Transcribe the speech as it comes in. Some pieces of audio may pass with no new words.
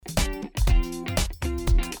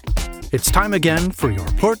It's time again for your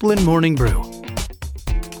Portland Morning Brew.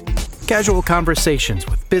 Casual conversations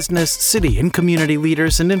with business, city, and community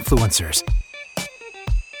leaders and influencers.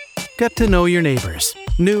 Get to know your neighbors.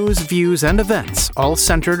 News, views, and events all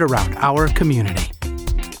centered around our community.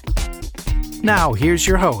 Now, here's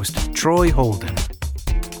your host, Troy Holden.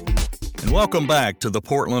 And welcome back to the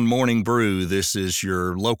Portland Morning Brew. This is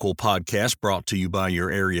your local podcast brought to you by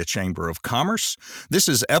your area Chamber of Commerce. This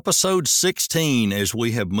is episode 16 as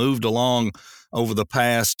we have moved along over the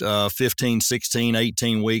past 15, 16,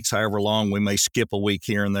 18 weeks, however long. We may skip a week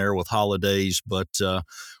here and there with holidays, but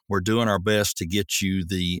we're doing our best to get you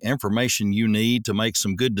the information you need to make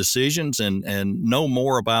some good decisions and know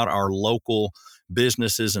more about our local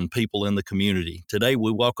businesses and people in the community. Today,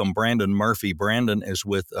 we welcome Brandon Murphy. Brandon is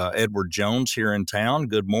with Edward Jones here in town.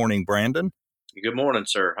 Good morning, Brandon. Good morning,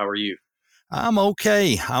 sir. How are you? I'm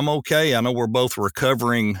okay. I know we're both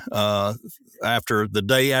recovering after the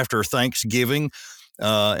day after Thanksgiving,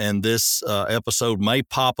 and this episode may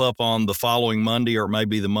pop up on the following Monday or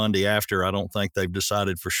maybe the Monday after. I don't think they've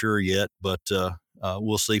decided for sure yet, but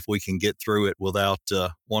we'll see if we can get through it without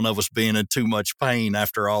one of us being in too much pain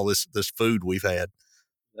after all this food we've had.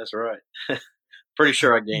 That's right. Pretty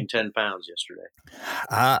sure I gained 10 pounds yesterday.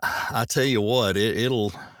 I tell you what,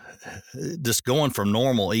 it'll just going from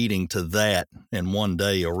normal eating to that in one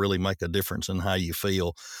day will really make a difference in how you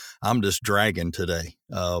feel. I'm just dragging today.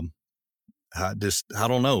 I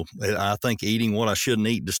don't know. I think eating what I shouldn't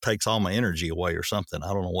eat just takes all my energy away or something.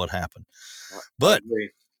 I don't know what happened, but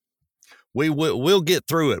we'll get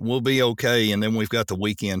through it. We'll be okay. And then we've got the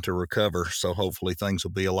weekend to recover. So hopefully things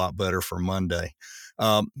will be a lot better for Monday.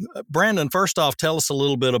 Brandon, first off, tell us a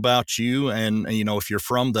little bit about you and, if you're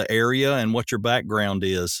from the area and what your background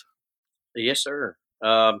is. Yes, sir.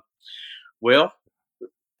 I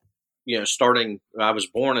was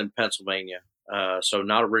born in Pennsylvania, so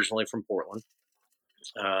not originally from Portland.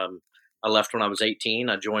 I left when I was 18.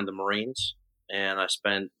 I joined the Marines, and I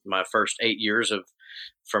spent my first 8 years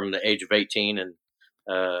from the age of 18 and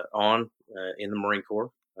on in the Marine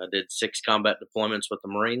Corps. I did 6 combat deployments with the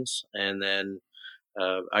Marines, and then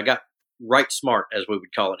I got right smart, as we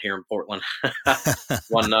would call it here in Portland.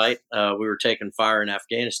 One night, we were taking fire in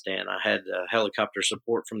Afghanistan. I had helicopter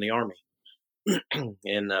support from the Army.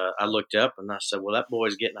 And I looked up and I said, well, that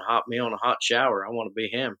boy's getting a hot meal and a hot shower. I want to be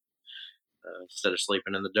him instead of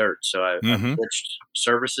sleeping in the dirt. So I switched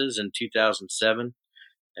services in 2007,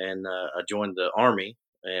 and I joined the Army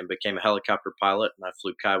and became a helicopter pilot, and I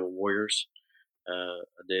flew Kiowa Warriors. I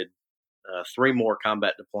did 3 more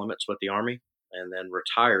combat deployments with the Army, and then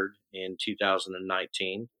retired in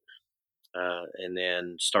 2019, and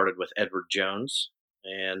then started with Edward Jones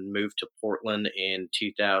and moved to Portland in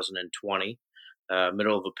 2020,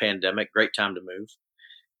 middle of a pandemic. Great time to move.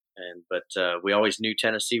 But we always knew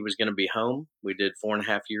Tennessee was going to be home. We did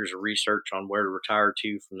 4.5 years of research on where to retire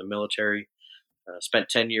to from the military. Spent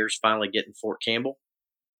 10 years finally getting Fort Campbell,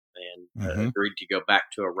 and agreed to go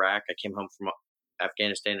back to Iraq. I came home from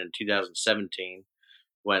Afghanistan in 2017.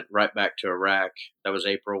 Went right back to Iraq. That was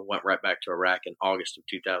April. Went right back to Iraq in August of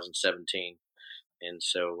 2017. And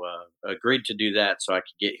so agreed to do that so I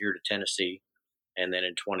could get here to Tennessee. And then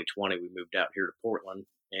in 2020, we moved out here to Portland.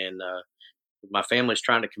 And my family's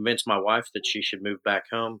trying to convince my wife that she should move back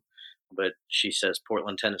home. But she says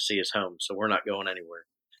Portland, Tennessee is home. So we're not going anywhere.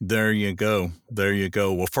 There you go.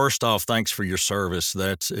 Well, first off, thanks for your service.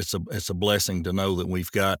 It's a blessing to know that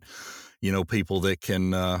we've got, people that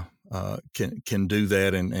can do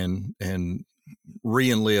that and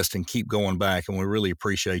re-enlist and keep going back, and we really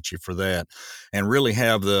appreciate you for that, and really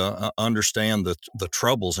have the understand the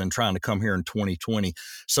troubles in trying to come here in 2020.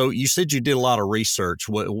 So you said you did a lot of research.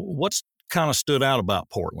 What's kind of stood out about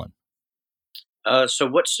Portland? So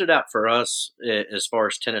what stood out for us as far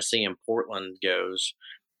as Tennessee and Portland goes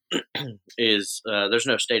is there's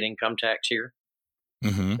no state income tax here.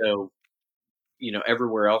 Mm-hmm. So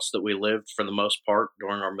everywhere else that we lived for the most part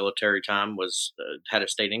during our military time was had a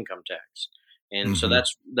state income tax. And so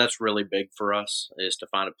that's really big for us, is to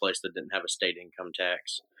find a place that didn't have a state income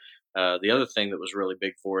tax. The other thing that was really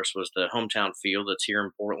big for us was the hometown feel that's here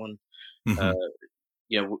in Portland.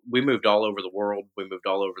 We moved all over the world. We moved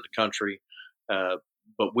all over the country.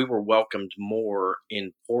 But we were welcomed more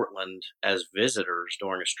in Portland as visitors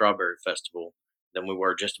during a strawberry festival than we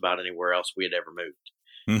were just about anywhere else we had ever moved.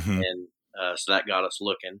 And so that got us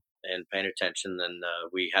looking and paying attention. Then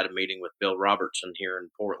we had a meeting with Bill Robertson here in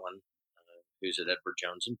Portland, who's at Edward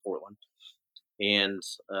Jones in Portland. And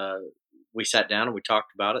we sat down and we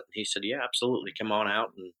talked about it. And he said, yeah, absolutely. Come on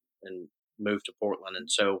out and move to Portland.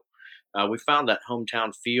 And so we found that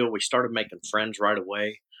hometown feel. We started making friends right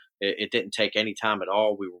away. it didn't take any time at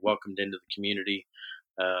all. We were welcomed into the community.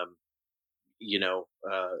 Um,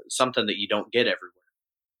 Something that you don't get everywhere.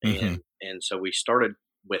 Hmm. And so we started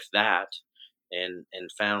with that, and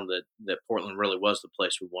found that Portland really was the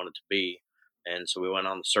place we wanted to be. And so we went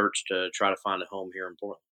on the search to try to find a home here in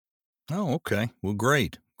Portland. Oh, okay. Well,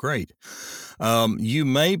 great, great. You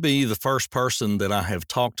may be the first person that I have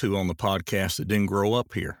talked to on the podcast that didn't grow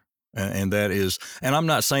up here. And that is, and I'm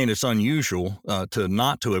not saying it's unusual to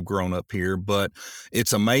not to have grown up here, but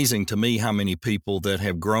it's amazing to me how many people that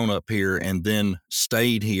have grown up here and then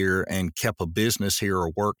stayed here and kept a business here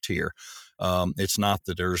or worked here. It's not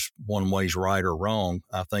that there's one way's right or wrong.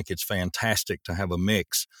 I think it's fantastic to have a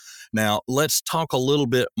mix. Now, let's talk a little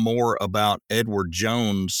bit more about Edward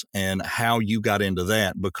Jones and how you got into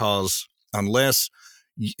that, because unless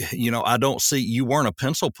I don't see, you weren't a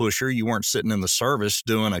pencil pusher. You weren't sitting in the service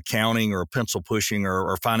doing accounting or pencil pushing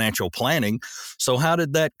or financial planning. So how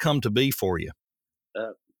did that come to be for you?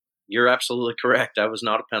 Uh, you're absolutely correct. I was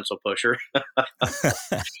not a pencil pusher.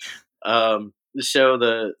 So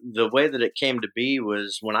the way that it came to be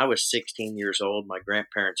was when I was 16 years old. My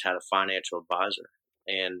grandparents had a financial advisor,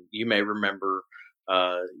 and you may remember,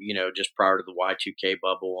 just prior to the Y2K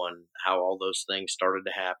bubble and how all those things started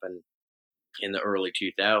to happen in the early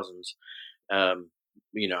 2000s. Um,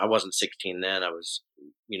 I wasn't 16 then. I was,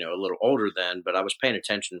 a little older then, but I was paying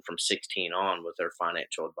attention from 16 on with their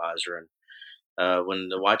financial advisor. And when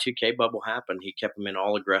the Y2K bubble happened, he kept them in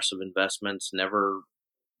all aggressive investments, never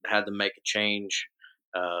had them make a change.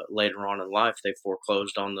 Later on in life, they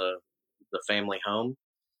foreclosed on the family home.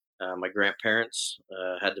 My grandparents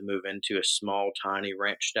had to move into a small, tiny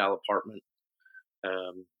ranch style apartment,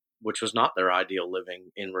 um, which was not their ideal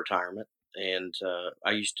living in retirement. And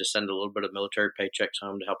I used to send a little bit of military paychecks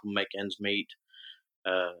home to help them make ends meet.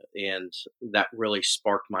 And that really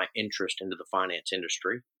sparked my interest into the finance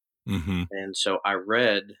industry. Mm-hmm. And so I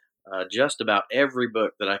read just about every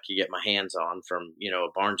book that I could get my hands on, from a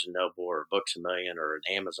Barnes and Noble or Books a Million or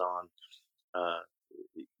an Amazon. Uh,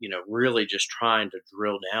 really just trying to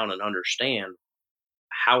drill down and understand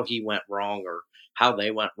how he went wrong, or how they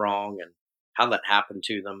went wrong, and how that happened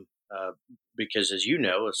to them. Because, as you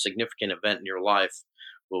know, a significant event in your life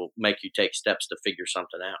will make you take steps to figure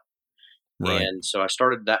something out. Right. And so I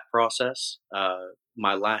started that process.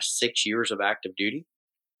 My last 6 years of active duty,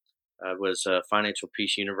 I was a Financial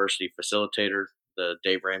Peace University facilitator, the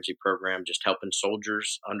Dave Ramsey program, just helping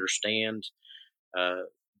soldiers understand uh,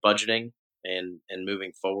 budgeting and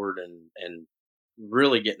moving forward, and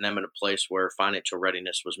really getting them in a place where financial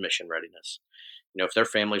readiness was mission readiness. If their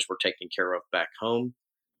families were taken care of back home,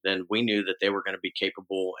 then we knew that they were going to be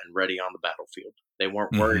capable and ready on the battlefield. They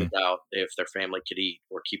weren't worried Mm-hmm. about if their family could eat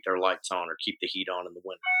or keep their lights on or keep the heat on in the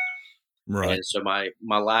winter. Right. And so my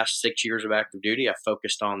last 6 years of active duty, I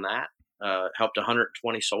focused on that. Helped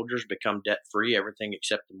 120 soldiers become debt free, everything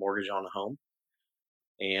except the mortgage on a home.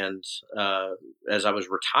 And as I was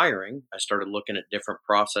retiring, I started looking at different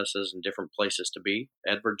processes and different places to be.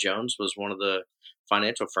 Edward Jones was one of the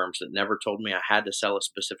financial firms that never told me I had to sell a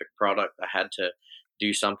specific product. I had to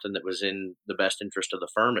do something that was in the best interest of the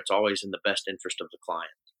firm. It's always in the best interest of the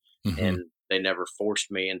client. Mm-hmm. And they never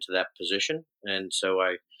forced me into that position. And so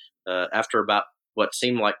after about what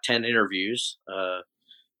seemed like 10 interviews, I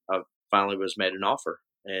finally was made an offer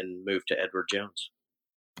and moved to Edward Jones.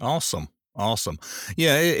 Awesome. Awesome.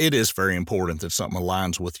 Yeah, it is very important that something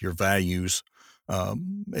aligns with your values.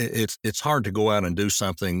 It's hard to go out and do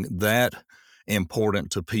something that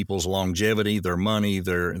important to people's longevity, their money,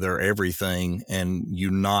 their everything, and you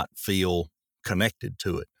not feel connected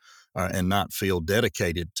to it, and not feel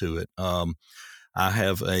dedicated to it. I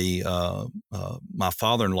have my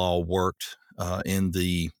father-in-law worked in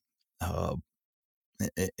the uh,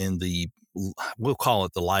 in the we'll call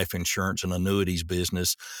it the life insurance and annuities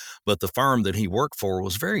business, but the firm that he worked for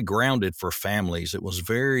was very grounded for families. It was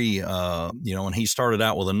very and he started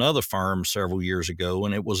out with another firm several years ago,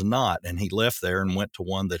 and it was not, and he left there and went to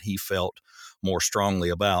one that he felt more strongly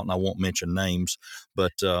about, and I won't mention names,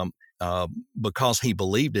 but because he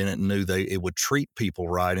believed in it and knew it would treat people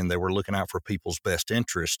right and they were looking out for people's best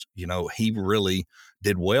interest, he really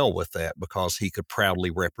did well with that because he could proudly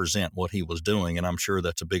represent what he was doing. And I'm sure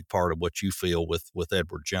that's a big part of what you feel with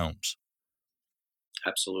Edward Jones.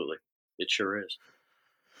 Absolutely. It sure is.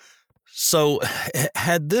 So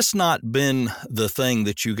had this not been the thing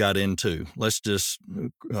that you got into, let's just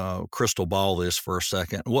crystal ball this for a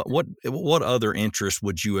second. What other interests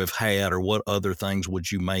would you have had, or what other things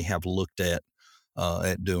would you may have looked at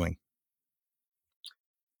doing?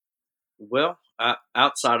 Well,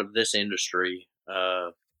 outside of this industry,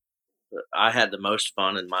 I had the most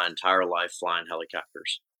fun in my entire life flying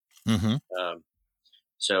helicopters. Mm-hmm. Um,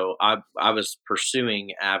 so I was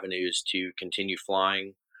pursuing avenues to continue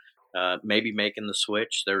flying, maybe making the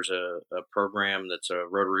switch. There's a program that's a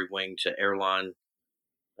rotary wing to airline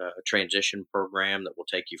transition program that will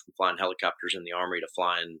take you from flying helicopters in the Army to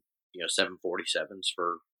flying 747s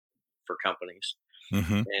for companies.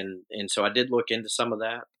 Mm-hmm. And so I did look into some of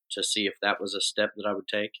that to see if that was a step that I would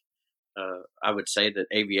take. I would say that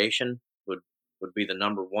aviation would be the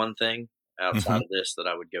number one thing Mm-hmm. outside of this that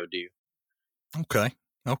I would go do. Okay.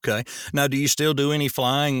 Okay. Now, do you still do any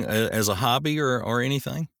flying as a hobby or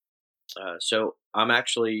anything? So I'm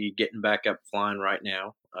actually getting back up flying right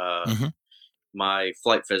now. Mm-hmm. My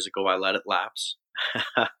flight physical, I let it lapse,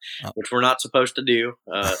 Uh, which we're not supposed to do,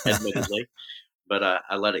 admittedly, but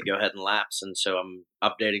I let it go ahead and lapse. And so I'm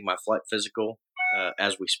updating my flight physical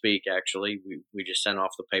as we speak. Actually, we just sent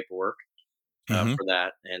off the paperwork mm-hmm. for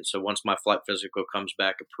that. And so once my flight physical comes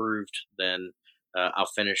back approved, then I'll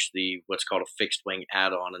finish the what's called a fixed wing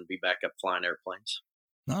add on and be back up flying airplanes.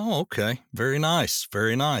 Oh, okay. Very nice.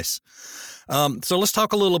 Very nice. So let's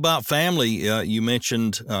talk a little about family. You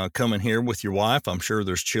mentioned coming here with your wife. I'm sure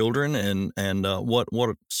there's children, and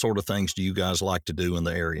what sort of things do you guys like to do in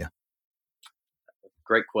the area?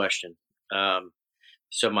 Great question. Um,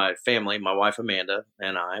 so my family, my wife Amanda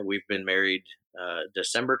and we've been married.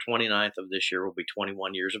 December 29th of this year will be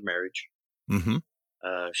 21 years of marriage. Mm-hmm.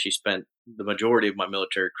 She spent the majority of my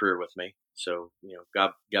military career with me, so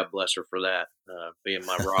God bless her for that, being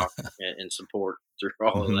my rock and support through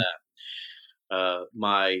all of Mm-hmm. that.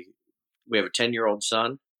 My We have a 10-year-old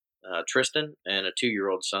son, Tristan, and a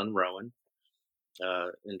 2-year-old son, Rowan.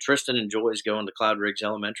 And Tristan enjoys going to Cloud Riggs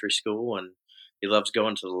Elementary School, and he loves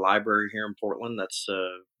going to the library here in Portland. That's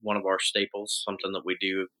one of our staples, something that we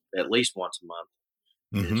do at least once a month.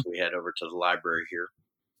 Mm-hmm. Is we head over to the library here.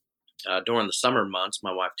 During the summer months,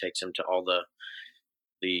 my wife takes him to all the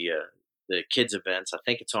kids events. I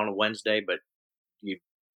think it's on a Wednesday, but you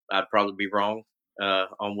I'd probably be wrong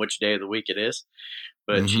on which day of the week it is.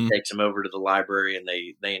 But she Mm-hmm. takes him over to the library, and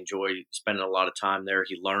they enjoy spending a lot of time there.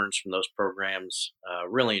 He learns from those programs.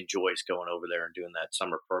 Really enjoys going over there and doing that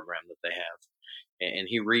summer program that they have, and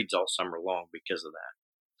he reads all summer long because of that.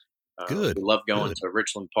 We Good. love going Good. to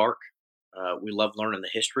Richland Park. We love learning the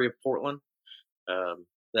history of Portland.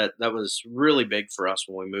 That was really big for us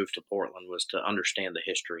when we moved to Portland, was to understand the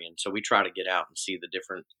history, and so we try to get out and see the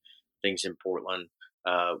different things in Portland.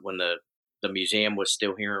 When the museum was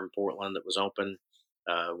still here in Portland, that was open,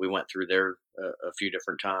 we went through there a few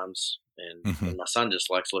different times, Mm-hmm. and my son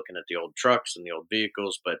just likes looking at the old trucks and the old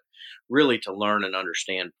vehicles, but really to learn and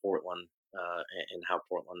understand Portland and how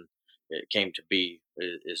Portland it came to be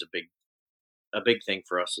is a big thing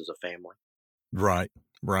for us as a family. Right,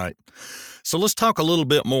 right. So let's talk a little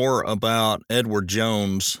bit more about Edward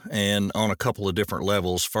Jones and on a couple of different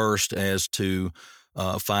levels. First, as to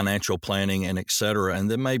financial planning and et cetera. And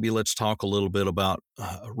then maybe let's talk a little bit about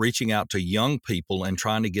reaching out to young people and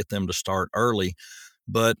trying to get them to start early.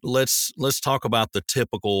 But let's talk about the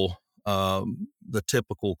typical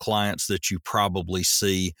clients that you probably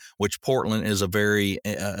see, which Portland is a very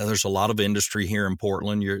there's a lot of industry here in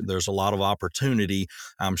Portland. There's a lot of opportunity,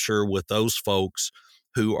 I'm sure, with those folks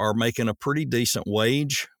who are making a pretty decent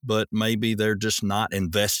wage, but maybe they're just not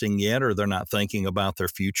investing yet, or they're not thinking about their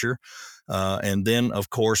future. And then, of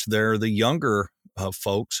course, there are the younger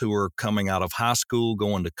folks who are coming out of high school,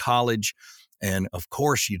 going to college. And of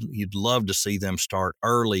course, you'd love to see them start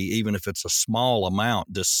early, even if it's a small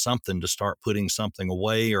amount, just something to start putting something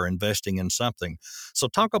away or investing in something. So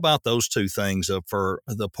talk about those two things for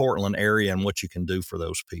the Portland area and what you can do for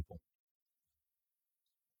those people.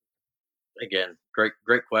 Again, great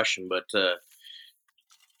question, but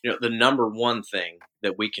the number one thing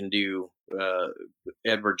that we can do,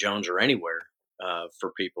 Edward Jones or anywhere,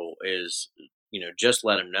 for people is, just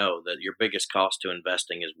let them know that your biggest cost to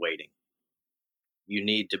investing is waiting. You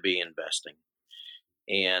need to be investing,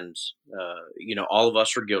 and all of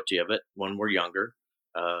us are guilty of it when we're younger.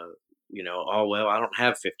 Oh well, I don't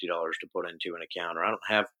have $50 to put into an account, or I don't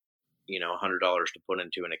have $100 to put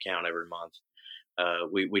into an account every month.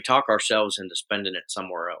 We talk ourselves into spending it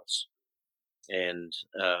somewhere else. And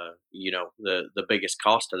the biggest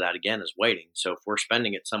cost of that again is waiting. So if we're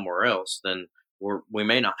spending it somewhere else, then we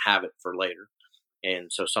may not have it for later.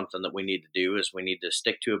 And so something that we need to do is we need to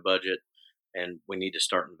stick to a budget, and we need to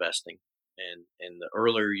start investing. And the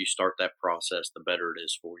earlier you start that process, the better it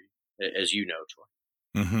is for you, as you know, Troy.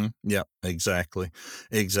 Mm-hmm. Yeah, exactly,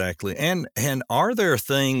 exactly. And are there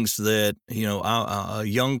things that a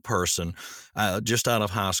young person just out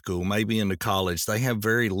of high school, maybe into college, they have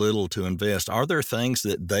very little to invest? Are there things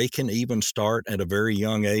that they can even start at a very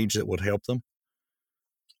young age that would help them?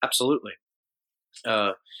 Absolutely.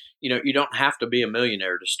 You don't have to be a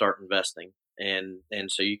millionaire to start investing. And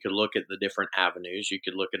so you could look at the different avenues. You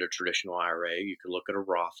could look at a traditional IRA. You could look at a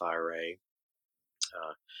Roth IRA.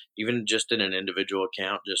 Even just in an individual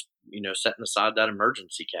account, just setting aside that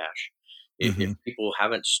emergency cash. If Hmm. people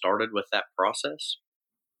haven't started with that process,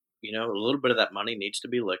 a little bit of that money needs to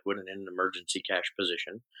be liquid and in an emergency cash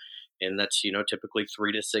position, and that's typically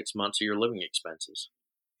 3 to 6 months of your living expenses.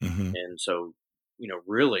 Hmm. And so,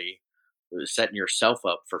 really setting yourself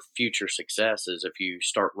up for future success is if you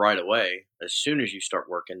start right away, as soon as you start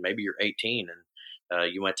working. Maybe you're 18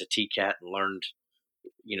 and you went to TCAT and learned,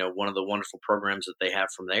 one of the wonderful programs that they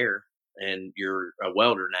have from there. And you're a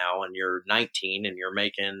welder now, and you're 19, and you're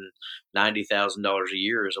making $90,000 a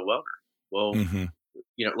year as a welder. Well, Hmm.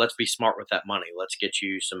 let's be smart with that money. Let's get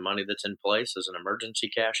you some money that's in place as an emergency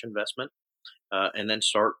cash investment, and then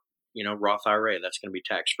start, Roth IRA. That's going to be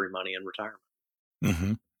tax free money in retirement.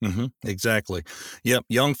 Hmm. Hmm. Exactly. Yep.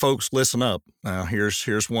 Young folks, listen up.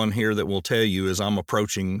 Here's one here that will tell you as I'm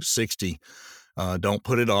approaching 60. Don't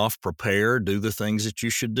put it off. Prepare. Do the things that you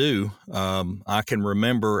should do. I can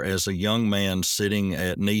remember as a young man sitting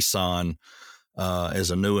at Nissan as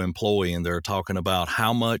a new employee, and they're talking about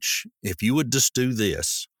how much, if you would just do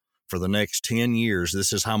this for the next 10 years,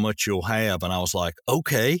 this is how much you'll have. And I was like,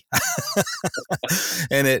 okay.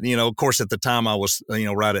 And of course, at the time I was,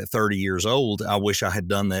 right at 30 years old. I wish I had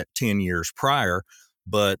done that 10 years prior,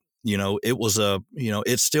 but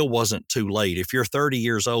it still wasn't too late. If you're 30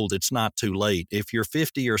 years old, it's not too late. If you're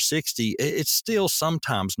 50 or 60, it's still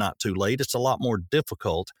sometimes not too late. It's a lot more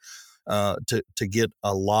difficult to get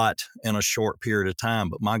a lot in a short period of time.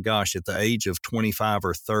 But my gosh, at the age of 25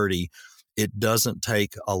 or 30, it doesn't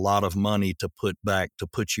take a lot of money to put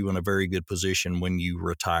you in a very good position when you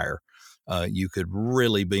retire. You could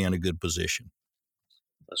really be in a good position.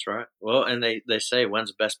 That's right. Well, and they say,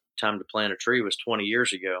 when's the best time to plant a tree was 20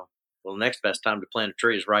 years ago. Well, the next best time to plant a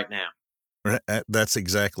tree is right now. That's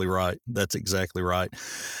exactly right. That's exactly right.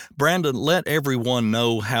 Brandon, let everyone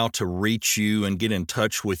know how to reach you and get in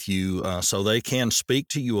touch with you so they can speak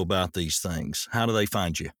to you about these things. How do they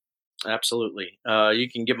find you? Absolutely. You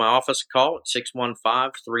can give my office a call at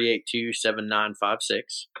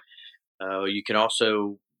 615-382-7956. You can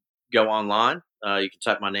also go online. You can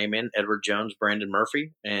type my name in, Edward Jones, Brandon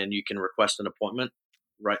Murphy, and you can request an appointment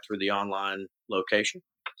right through the online location.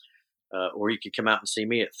 Or you could come out and see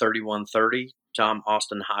me at 3130 Tom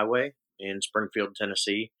Austin Highway in Springfield,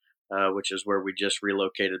 Tennessee, which is where we just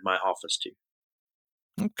relocated my office to.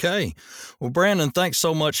 Okay. Well, Brandon, thanks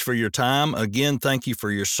so much for your time. Again, thank you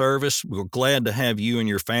for your service. We're glad to have you and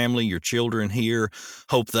your family, your children here.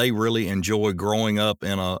 Hope they really enjoy growing up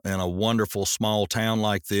in a wonderful small town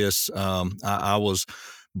like this. I was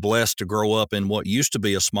blessed to grow up in what used to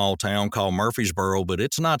be a small town called Murfreesboro, but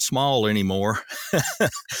it's not small anymore.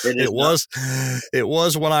 It is It not.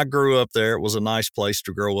 was when I grew up there. It was a nice place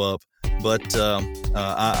to grow up. But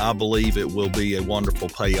I believe it will be a wonderful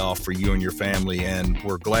payoff for you and your family. And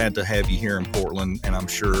we're glad to have you here in Portland. And I'm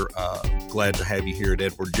sure glad to have you here at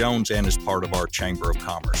Edward Jones and as part of our Chamber of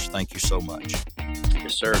Commerce. Thank you so much.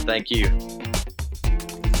 Yes, sir. Thank you.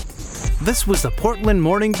 This was the Portland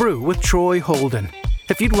Morning Brew with Troy Holden.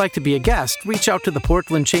 If you'd like to be a guest, reach out to the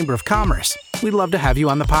Portland Chamber of Commerce. We'd love to have you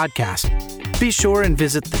on the podcast. Be sure and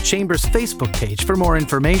visit the Chamber's Facebook page for more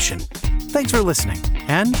information. Thanks for listening,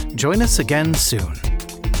 and join us again soon.